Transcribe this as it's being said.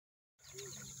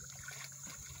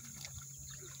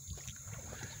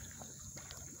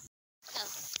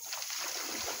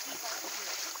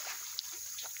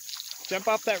Jump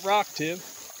off that rock, Tib.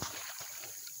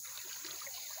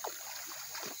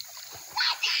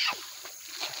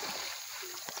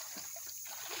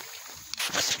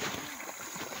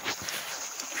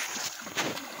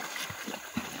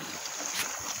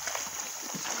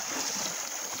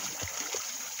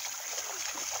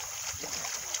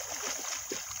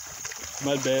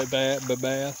 Mud bath.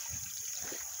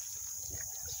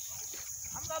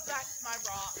 I'm going back to my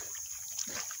rock.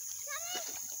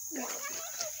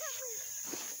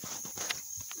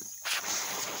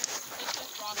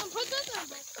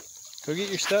 Go get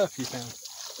your stuff you found.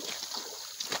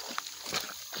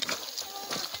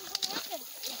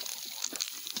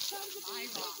 My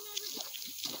rock.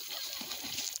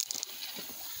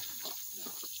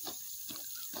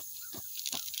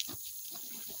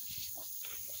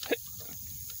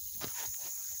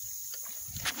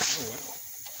 Oh, wow.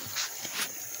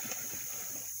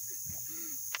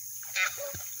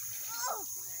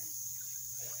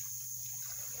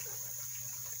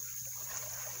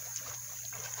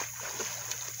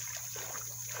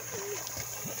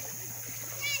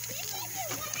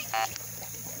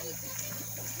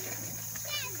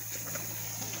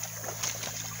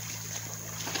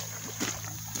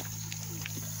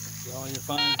 All your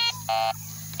finds.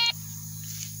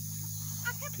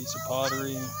 Piece of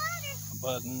pottery, a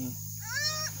button,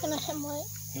 And a hem weight.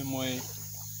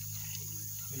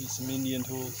 Maybe some Indian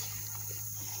tools.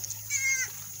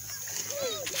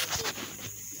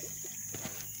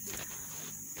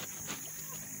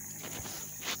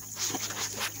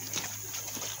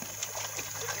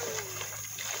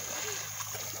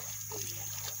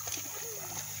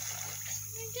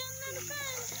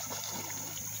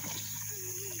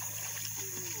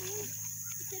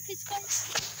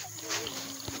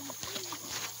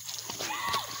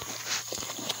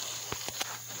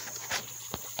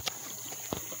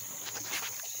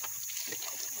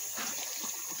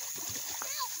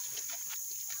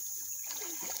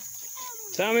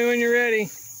 Tell me when you're ready.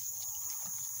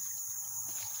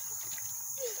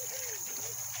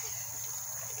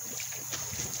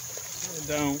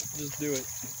 Don't, just do it.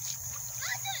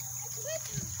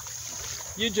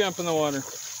 You jump in the water.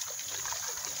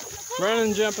 Run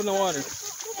and jump in the water.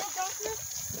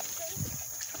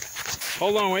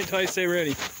 Hold on, wait till I say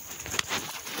ready.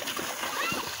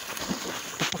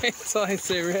 Wait till I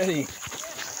say ready.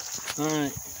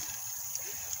 Alright.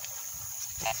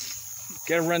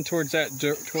 Gotta run towards that,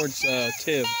 towards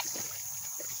Tib.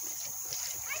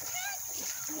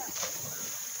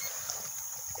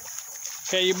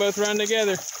 Okay, you both run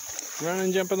together. Run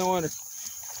and jump in the water.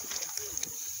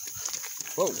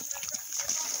 Whoa.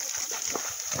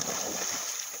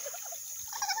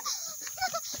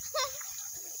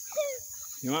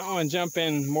 You might want to jump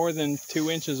in more than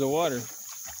 2 inches of water.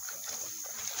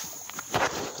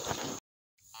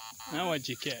 Now what'd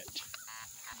you catch?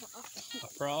 A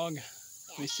frog?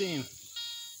 Let me see him.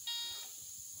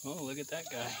 Oh, look at that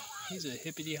guy. He's a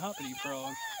hippity-hoppity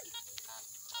frog.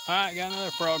 Alright, got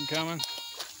another frog coming.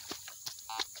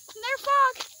 Another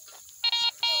frog.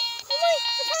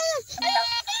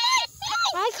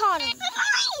 I caught him.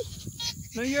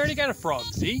 No, you already got a frog,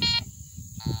 Zeke.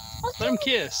 Let him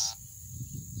kiss.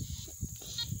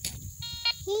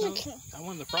 No, I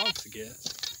want the frogs to kiss.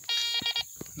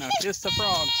 Now kiss the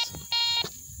frogs.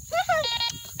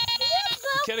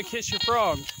 You gotta kiss your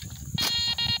frog.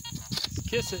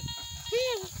 Kiss it.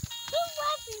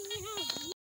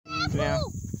 Yeah.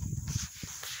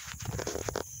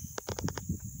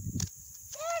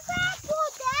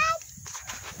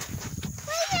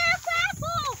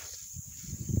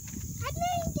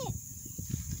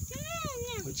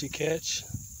 What'd you catch?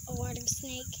 A water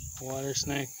snake. A water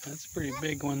snake. That's a pretty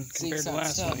big one compared to the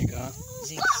last one you got.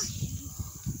 You're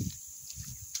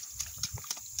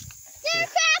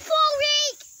careful,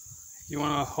 Reek! You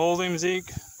want to hold him,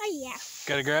 Zeke? Oh, yeah.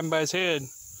 Gotta grab him by his head.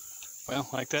 Well,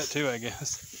 like that too, I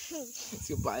guess. Let's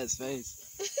go by his face.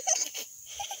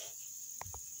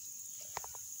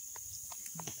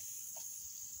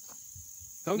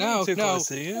 Don't get too close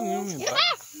to you.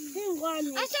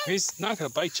 He's not gonna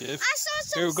bite you. I saw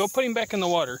some. Here, go put him back in the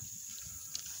water.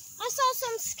 I saw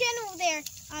some skin over there.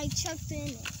 I chucked in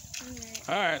it.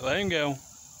 All right, let him go.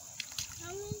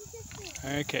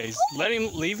 Okay,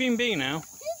 leave him be now.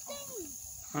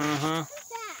 Uh-huh.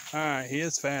 All right, he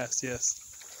is fast, yes.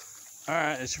 All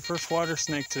right, it's your first water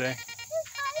snake today.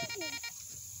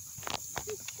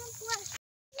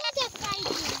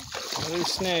 Another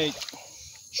snake.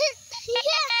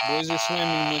 Boys are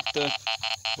swimming with the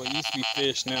what used to be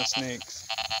fish, now snakes.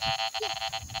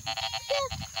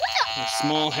 A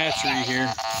small hatchery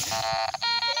here.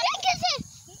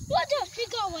 What the? He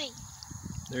got away.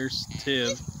 There's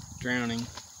Tib. drowning.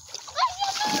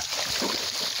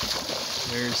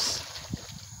 There's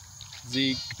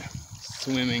Zeke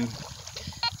swimming.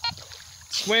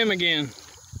 Swim again.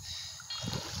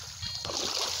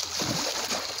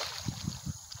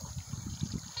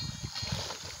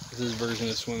 This is his version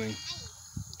of swimming.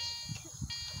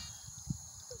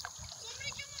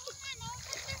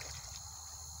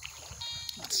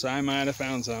 Si might have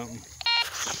found something.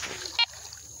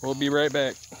 We'll be right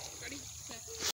back.